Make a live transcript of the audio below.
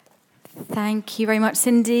Thank you very much,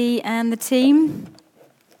 Cindy and the team.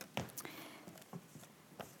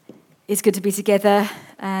 It's good to be together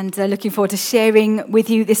and looking forward to sharing with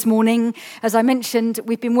you this morning. As I mentioned,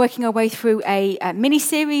 we've been working our way through a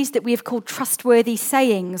mini-series that we have called Trustworthy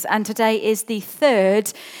Sayings, and today is the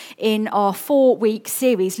third in our 4-week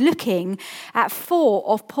series looking at 4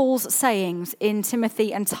 of Paul's sayings in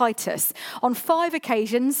Timothy and Titus. On 5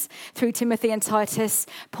 occasions through Timothy and Titus,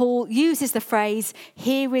 Paul uses the phrase,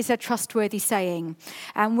 "Here is a trustworthy saying,"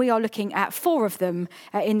 and we are looking at 4 of them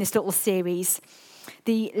in this little series.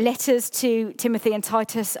 The letters to Timothy and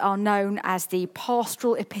Titus are known as the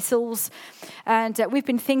pastoral epistles, and we've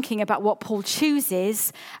been thinking about what Paul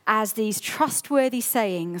chooses as these trustworthy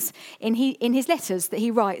sayings in his letters that he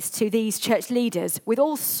writes to these church leaders with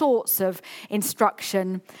all sorts of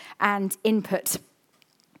instruction and input.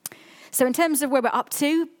 So in terms of where we're up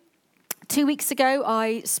to, 2 weeks ago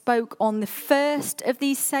I spoke on the first of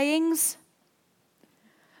these sayings,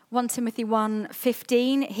 1 Timothy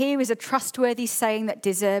 1:15, "Here is a trustworthy saying that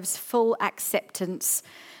deserves full acceptance.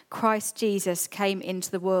 Christ Jesus came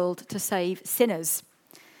into the world to save sinners."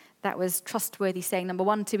 That was trustworthy saying number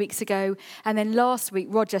 1 2 weeks ago. And then last week,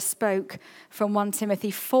 Roger spoke from 1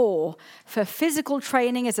 Timothy 4. "For physical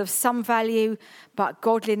training is of some value, but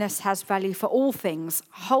godliness has value for all things,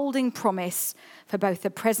 holding promise for both the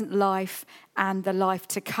present life and the life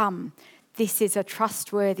to come. This is a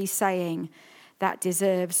trustworthy saying that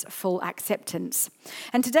deserves full acceptance."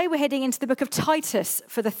 And today we're heading into the book of Titus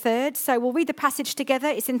for the third. So we'll read the passage together.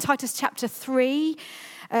 It's in Titus chapter 3.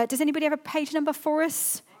 Does anybody have a page number for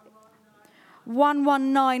us?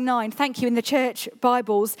 1199. Thank you, in the church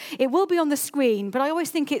Bibles. It will be on the screen, but I always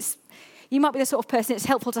think you might be the sort of person it's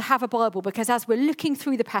helpful to have a Bible, because as we're looking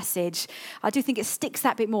through the passage, I do think it sticks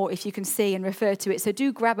that bit more if you can see and refer to it. So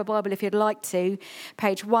do grab a Bible if you'd like to,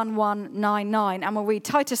 page 1199, and we'll read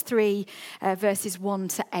Titus 3, verses 1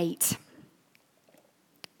 to 8.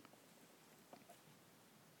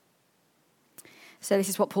 So this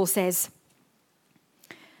is what Paul says.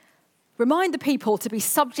 "Remind the people to be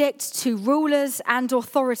subject to rulers and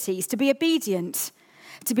authorities, to be obedient,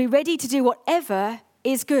 to be ready to do whatever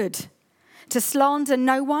is good, to slander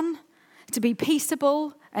no one, to be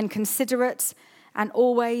peaceable and considerate, and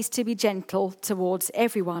always to be gentle towards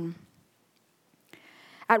everyone.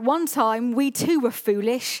 At one time, we too were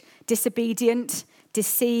foolish, disobedient,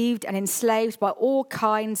 deceived, and enslaved by all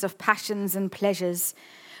kinds of passions and pleasures.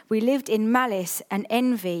 We lived in malice and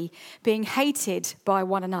envy, being hated by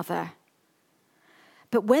one another.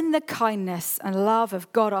 But when the kindness and love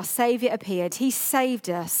of God our Saviour appeared, he saved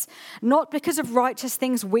us, not because of righteous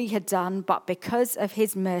things we had done, but because of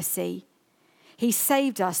his mercy. He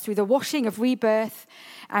saved us through the washing of rebirth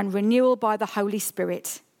and renewal by the Holy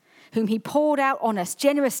Spirit, whom he poured out on us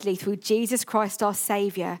generously through Jesus Christ our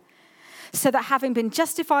Saviour, so that having been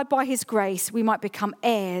justified by his grace, we might become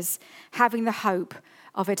heirs, having the hope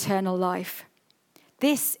of eternal life.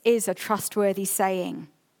 This is a trustworthy saying.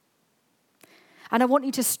 And I want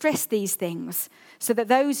you to stress these things so that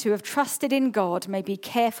those who have trusted in God may be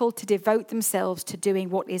careful to devote themselves to doing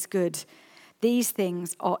what is good. These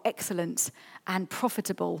things are excellent and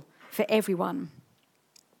profitable for everyone."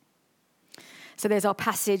 So there's our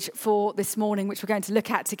passage for this morning, which we're going to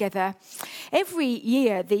look at together. Every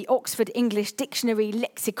year, the Oxford English Dictionary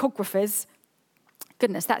lexicographers,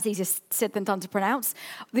 goodness, that's easier said than done to pronounce.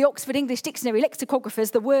 The Oxford English Dictionary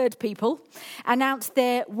lexicographers, the word people, announced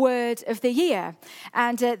their word of the year.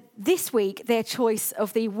 And this week, their choice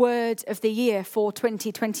of the word of the year for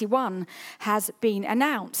 2021 has been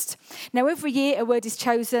announced. Now, every year a word is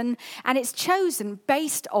chosen, and it's chosen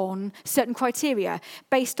based on certain criteria,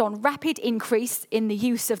 based on rapid increase in the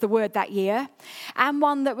use of the word that year, and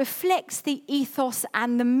one that reflects the ethos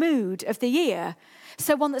and the mood of the year.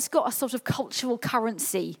 So one that's got a sort of cultural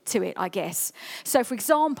currency to it, I guess. So, for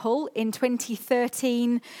example, in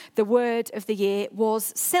 2013, the word of the year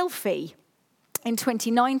was selfie. In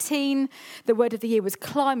 2019, the word of the year was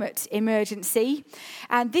climate emergency.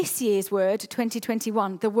 And this year's word,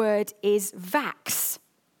 2021, the word is vax.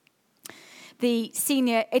 The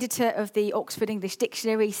senior editor of the Oxford English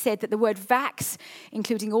Dictionary said that the word vax,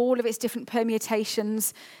 including all of its different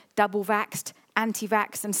permutations, double vaxxed,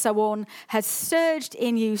 anti-vax and so on, has surged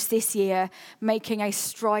in use this year, making a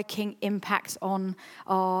striking impact on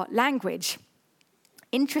our language.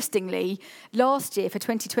 Interestingly, last year for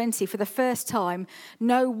 2020, for the first time,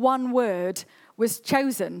 no one word was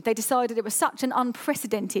chosen. They decided it was such an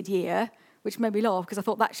unprecedented year, which made me laugh because I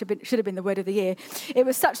thought that should have been the word of the year. It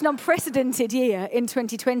was such an unprecedented year in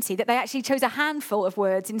 2020 that they actually chose a handful of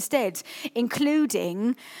words instead,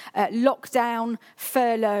 including lockdown,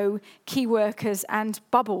 furlough, key workers and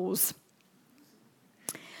bubbles.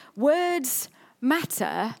 words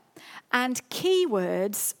matter and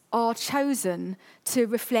keywords are chosen to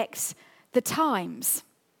reflect the times.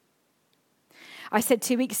 I said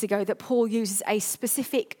 2 weeks ago that Paul uses a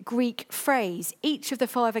specific Greek phrase each of the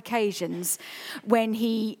 5 occasions when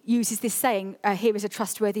he uses this saying, here is a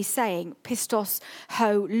trustworthy saying, pistos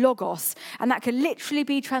ho logos, and that can literally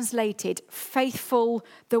be translated, faithful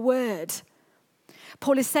the word.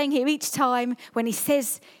 Paul is saying here each time when he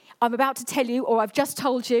says, I'm about to tell you, or I've just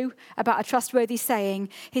told you about a trustworthy saying,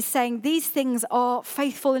 he's saying these things are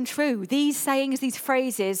faithful and true. These sayings, these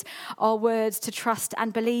phrases are words to trust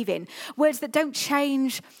and believe in. Words that don't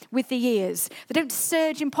change with the years. They don't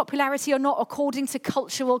surge in popularity or not according to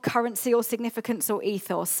cultural currency or significance or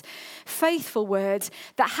ethos. Faithful words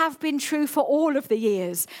that have been true for all of the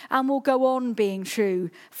years and will go on being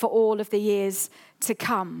true for all of the years to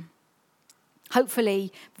come.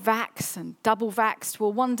 Hopefully, vax and double vaxxed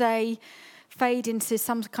will one day fade into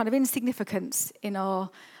some kind of insignificance in our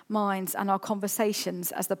minds and our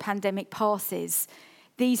conversations as the pandemic passes.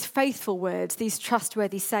 These faithful words, these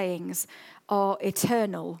trustworthy sayings are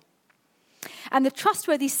eternal. And the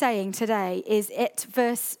trustworthy saying today is at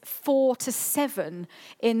verse 4-7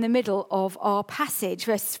 in the middle of our passage.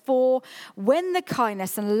 Verse 4, when the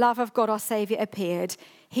kindness and love of God our Saviour appeared,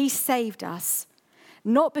 he saved us.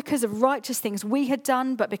 Not because of righteous things we had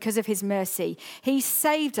done, but because of his mercy. He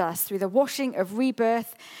saved us through the washing of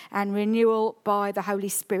rebirth and renewal by the Holy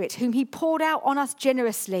Spirit, whom he poured out on us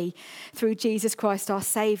generously through Jesus Christ our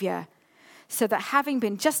Saviour, so that having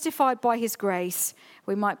been justified by his grace,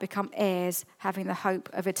 we might become heirs, having the hope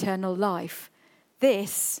of eternal life.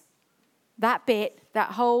 That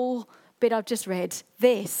whole bit I've just read,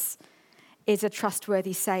 this is a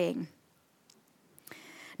trustworthy saying.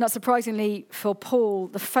 Not surprisingly for Paul,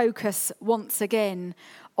 the focus once again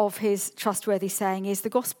of his trustworthy saying is the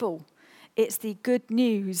gospel. It's the good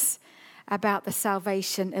news about the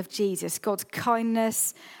salvation of Jesus, God's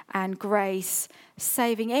kindness and grace,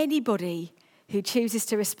 saving anybody who chooses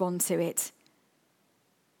to respond to it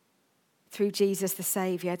through Jesus the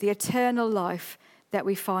Saviour, the eternal life that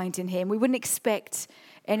we find in him. We wouldn't expect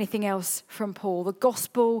anything else from Paul. The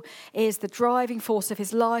gospel is the driving force of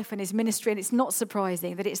his life and his ministry, and it's not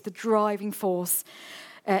surprising that it's the driving force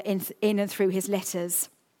in and through his letters.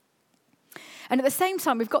 And at the same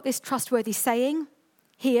time, we've got this trustworthy saying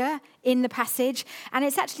here in the passage, and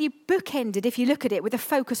it's actually bookended, if you look at it, with a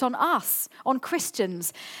focus on us, on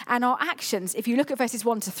Christians and our actions. If you look at verses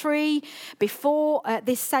 1-3, before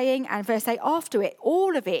this saying, and verse 8 after it,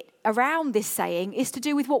 all of it around this saying is to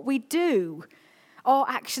do with what we do, our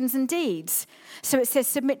actions and deeds. So it says,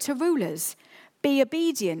 submit to rulers, be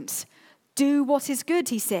obedient, do what is good,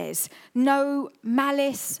 he says. No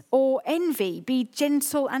malice or envy, be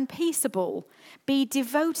gentle and peaceable, be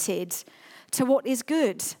devoted to what is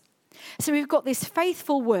good. So we've got this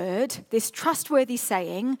faithful word, this trustworthy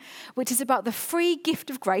saying, which is about the free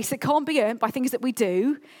gift of grace that can't be earned by things that we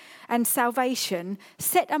do, and salvation,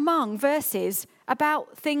 set among verses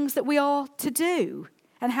about things that we are to do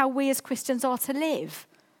and how we as Christians are to live.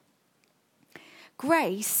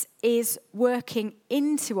 Grace is working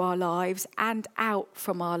into our lives and out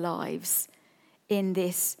from our lives in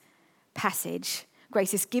this passage.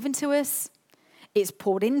 Grace is given to us, it's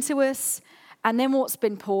poured into us, and then what's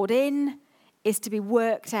been poured in is to be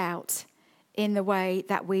worked out in the way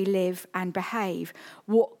that we live and behave.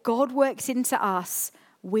 What God works into us,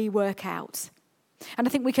 we work out. And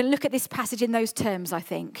I think we can look at this passage in those terms, I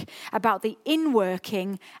think, about the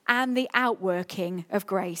inworking and the outworking of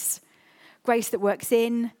grace. Grace that works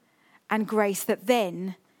in and grace that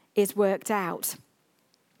then is worked out.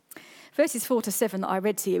 Verses 4-7 that I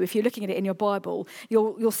read to you, if you're looking at it in your Bible,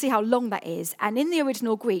 you'll see how long that is. And in the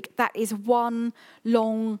original Greek, that is one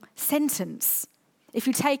long sentence. If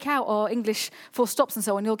you take out our English full stops and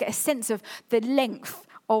so on, you'll get a sense of the length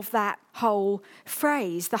of that whole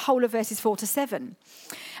phrase, the whole of verses 4-7.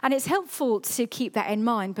 And it's helpful to keep that in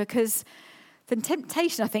mind because the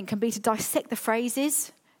temptation, I think, can be to dissect the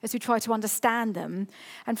phrases as we try to understand them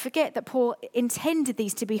and forget that Paul intended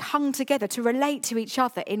these to be hung together, to relate to each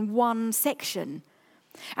other in one section.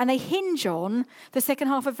 And they hinge on the second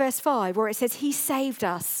half of verse 5 where it says, he saved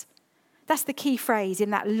us. That's the key phrase in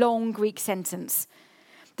that long Greek sentence.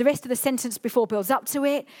 The rest of the sentence before builds up to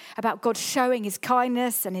it about God showing his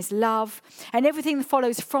kindness and his love. And everything that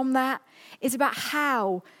follows from that is about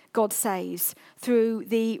how God saves through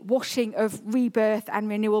the washing of rebirth and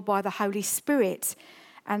renewal by the Holy Spirit,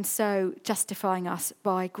 and so justifying us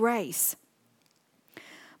by grace.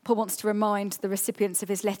 Paul wants to remind the recipients of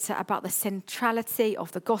his letter about the centrality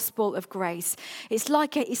of the gospel of grace. It's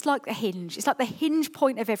like a hinge. It's like the hinge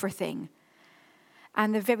point of everything.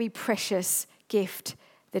 and the very precious gift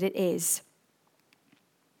that it is.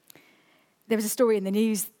 There was a story in the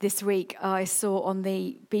news this week I saw on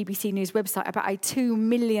the BBC News website about a £2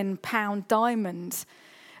 million diamond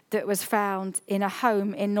that was found in a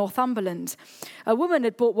home in Northumberland. A woman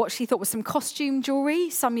had bought what she thought was some costume jewellery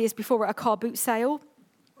some years before at a car boot sale,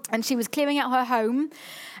 and she was clearing out her home,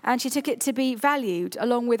 and she took it to be valued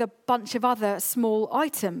along with a bunch of other small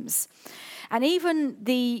items. And even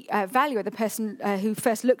the valuer, the person who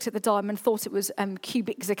first looked at the diamond, thought it was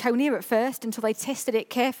cubic zirconia at first until they tested it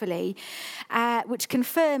carefully, which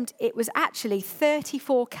confirmed it was actually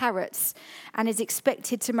 34 carats and is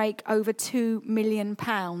expected to make over £2 million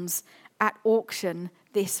at auction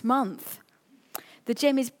this month. The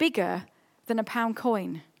gem is bigger than a pound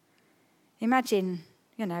coin. Imagine,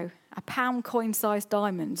 a pound coin-sized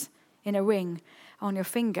diamond in a ring on your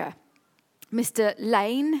finger. Mr.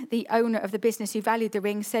 Lane, the owner of the business who valued the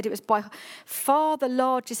ring, said it was by far the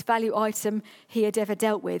largest value item he had ever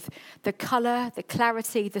dealt with. The colour, the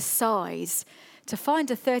clarity, the size. To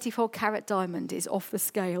find a 34-carat diamond is off the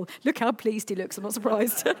scale. Look how pleased he looks, I'm not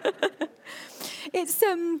surprised.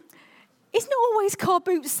 It's not always car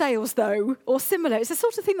boot sales, though, or similar. It's the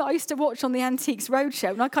sort of thing that I used to watch on the Antiques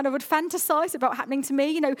Roadshow, and I kind of would fantasise about happening to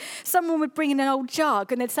me. Someone would bring in an old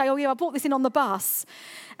jug, and they'd say, oh, yeah, I bought this in on the bus.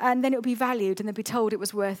 And then it would be valued, and they'd be told it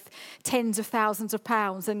was worth tens of thousands of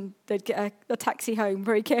pounds, and they'd get a taxi home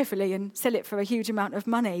very carefully and sell it for a huge amount of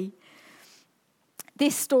money.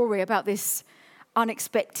 This story about this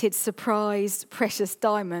unexpected, surprise, precious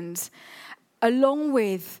diamond, along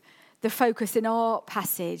with the focus in our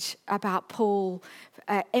passage about Paul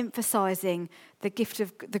emphasising the gift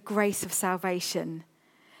of the grace of salvation,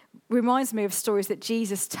 reminds me of stories that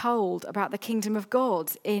Jesus told about the kingdom of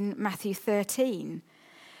God in Matthew 13.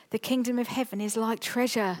 The kingdom of heaven is like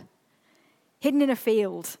treasure, hidden in a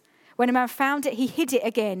field. When a man found it, he hid it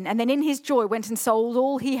again, and then in his joy went and sold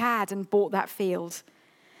all he had and bought that field.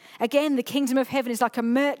 Again, the kingdom of heaven is like a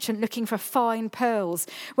merchant looking for fine pearls.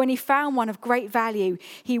 When he found one of great value,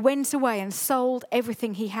 he went away and sold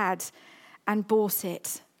everything he had and bought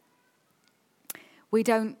it. We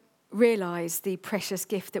don't realise the precious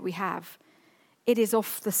gift that we have. It is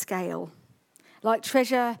off the scale. Like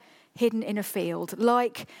treasure hidden in a field,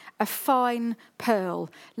 like a fine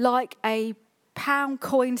pearl, like a pound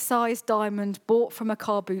coin-sized diamond bought from a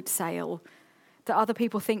car boot sale that other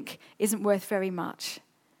people think isn't worth very much.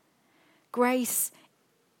 Grace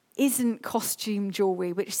isn't costume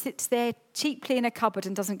jewellery which sits there cheaply in a cupboard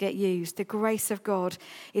and doesn't get used. The grace of God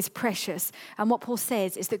is precious. And what Paul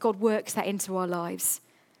says is that God works that into our lives,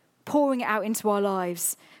 pouring it out into our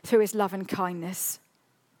lives through his love and kindness.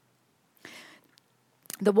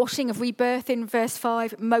 The washing of rebirth in verse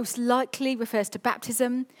 5 most likely refers to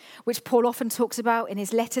baptism, which Paul often talks about in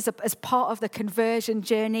his letters as part of the conversion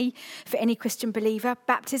journey for any Christian believer.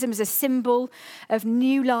 Baptism is a symbol of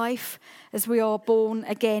new life as we are born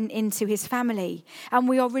again into his family. And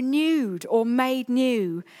we are renewed or made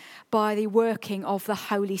new by the working of the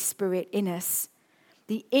Holy Spirit in us,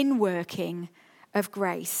 the inworking of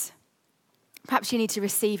grace. Perhaps you need to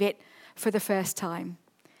receive it for the first time.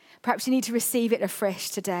 Perhaps you need to receive it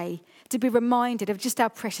afresh today, to be reminded of just how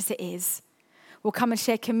precious it is. We'll come and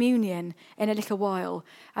share communion in a little while,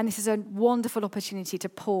 and this is a wonderful opportunity to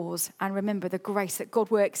pause and remember the grace that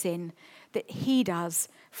God works in, that he does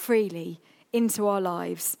freely into our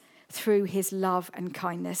lives through his love and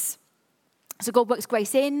kindness. So God works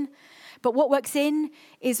grace in, but what works in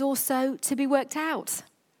is also to be worked out,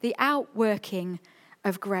 the outworking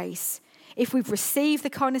of grace. If we've received the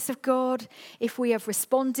kindness of God, if we have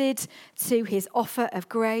responded to his offer of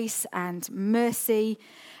grace and mercy,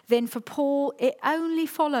 then for Paul, it only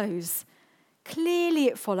follows, clearly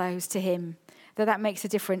it follows to him, that makes a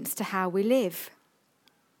difference to how we live.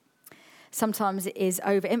 Sometimes it is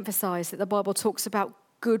overemphasized that the Bible talks about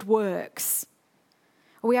good works.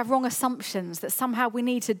 Or we have wrong assumptions that somehow we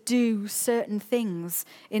need to do certain things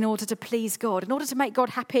in order to please God, in order to make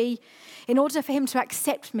God happy, in order for him to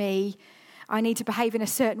accept me, I need to behave in a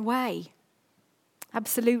certain way.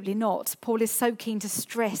 Absolutely not. Paul is so keen to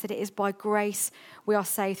stress that it is by grace we are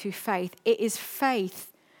saved through faith. It is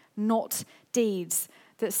faith, not deeds,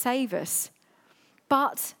 that save us.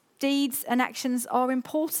 But deeds and actions are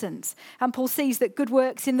important. And Paul sees that good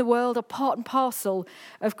works in the world are part and parcel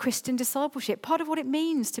of Christian discipleship, part of what it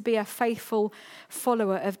means to be a faithful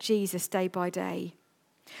follower of Jesus day by day.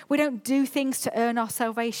 We don't do things to earn our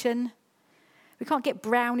salvation. We can't get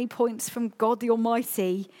brownie points from God the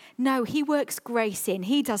Almighty. No, he works grace in.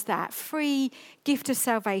 He does that free gift of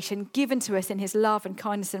salvation given to us in his love and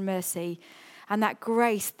kindness and mercy. And that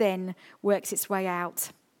grace then works its way out.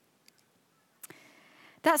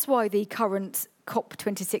 That's why the current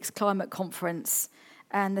COP26 climate conference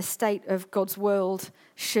and the state of God's world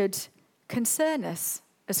should concern us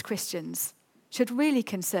as Christians, should really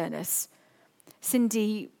concern us.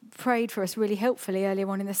 Cindy prayed for us really helpfully earlier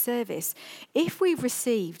on in the service. If we've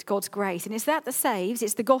received God's grace, and it's that saves,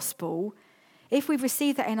 it's the gospel, if we've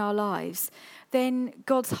received that in our lives, then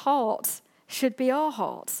God's heart should be our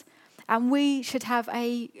heart. And we should have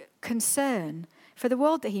a concern for the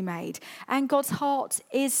world that he made. And God's heart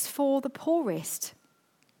is for the poorest.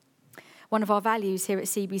 One of our values here at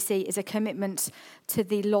CBC is a commitment to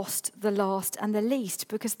the lost, the last, and the least,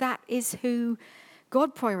 because that is who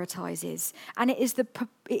God prioritizes. And it is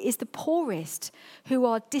the poorest who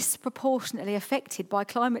are disproportionately affected by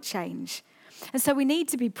climate change. And so we need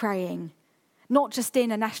to be praying, not just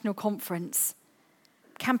in a national conference,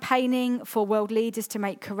 campaigning for world leaders to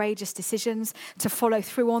make courageous decisions, to follow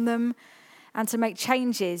through on them, and to make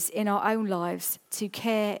changes in our own lives to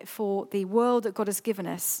care for the world that God has given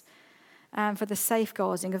us and for the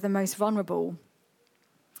safeguarding of the most vulnerable.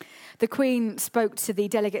 The Queen spoke to the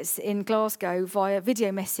delegates in Glasgow via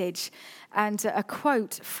video message, and a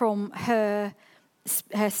quote from her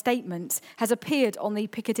statement has appeared on the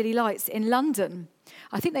Piccadilly lights in London.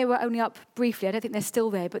 I think they were only up briefly. I don't think they're still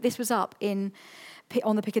there, but this was up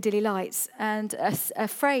on the Piccadilly lights. And a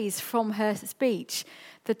phrase from her speech: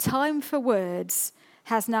 "The time for words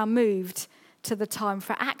has now moved to the time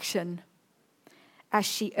for action," as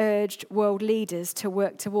she urged world leaders to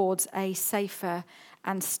work towards a safer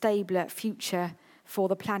and stabler future for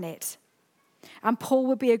the planet. And Paul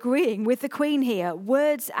would be agreeing with the Queen here.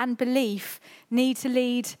 Words and belief need to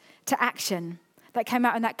lead to action. That came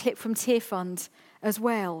out in that clip from Tear Fund as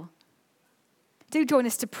well. Do join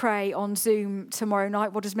us to pray on Zoom tomorrow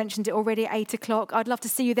night. Rod has mentioned it already at 8 o'clock. I'd love to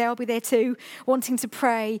see you there. I'll be there too, wanting to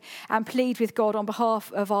pray and plead with God on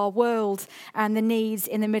behalf of our world and the needs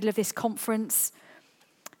in the middle of this conference.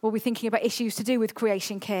 We'll be thinking about issues to do with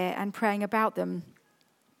creation care and praying about them.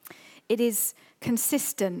 It is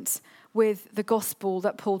consistent with the gospel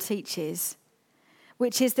that Paul teaches,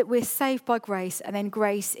 which is that we're saved by grace, and then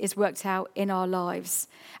grace is worked out in our lives.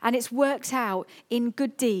 And it's worked out in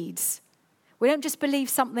good deeds. We don't just believe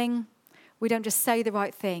something, we don't just say the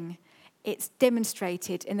right thing. It's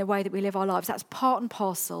demonstrated in the way that we live our lives. That's part and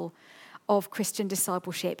parcel of Christian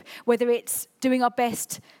discipleship. Whether it's doing our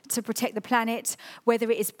best to protect the planet,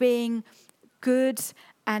 whether it is being good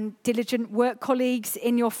and diligent work colleagues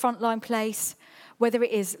in your frontline place, whether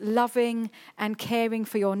it is loving and caring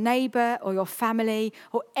for your neighbour or your family,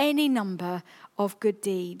 or any number of good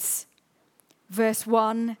deeds. Verse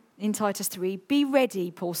 1 in Titus 3, be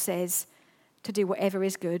ready, Paul says, to do whatever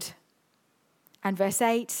is good. And verse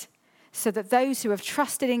 8, so that those who have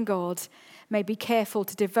trusted in God may be careful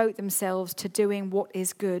to devote themselves to doing what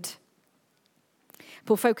is good.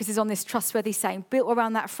 Paul focuses on this trustworthy saying, built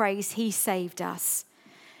around that phrase, he saved us.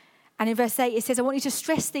 And in verse 8, it says, I want you to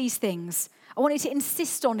stress these things. I want you to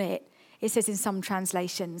insist on it. It says in some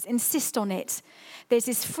translations, insist on it. There's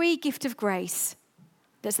this free gift of grace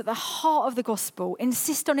that's at the heart of the gospel.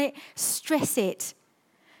 Insist on it, stress it,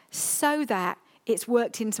 so that it's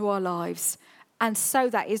worked into our lives and so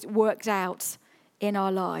that it's worked out in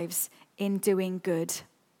our lives in doing good.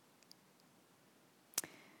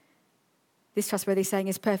 This trustworthy saying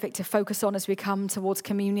is perfect to focus on as we come towards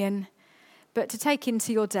communion, but to take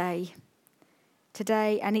into your day,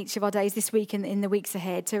 today and each of our days this week and in the weeks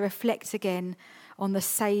ahead, to reflect again on the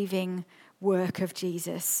saving work of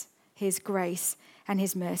Jesus, his grace and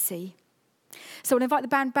his mercy. So I'll invite the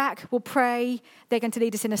band back. We'll pray. They're going to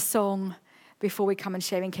lead us in a song before we come and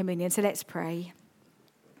share in communion. So let's pray.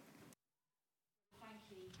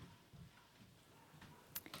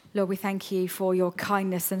 Lord, we thank you for your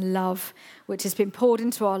kindness and love, which has been poured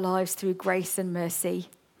into our lives through grace and mercy.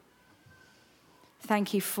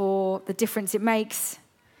 Thank you for the difference it makes.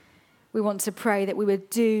 We want to pray that we would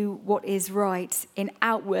do what is right in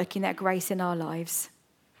outworking that grace in our lives.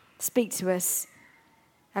 Speak to us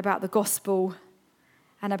about the gospel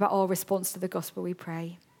and about our response to the gospel, we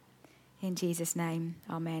pray. In Jesus' name,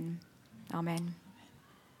 amen. Amen.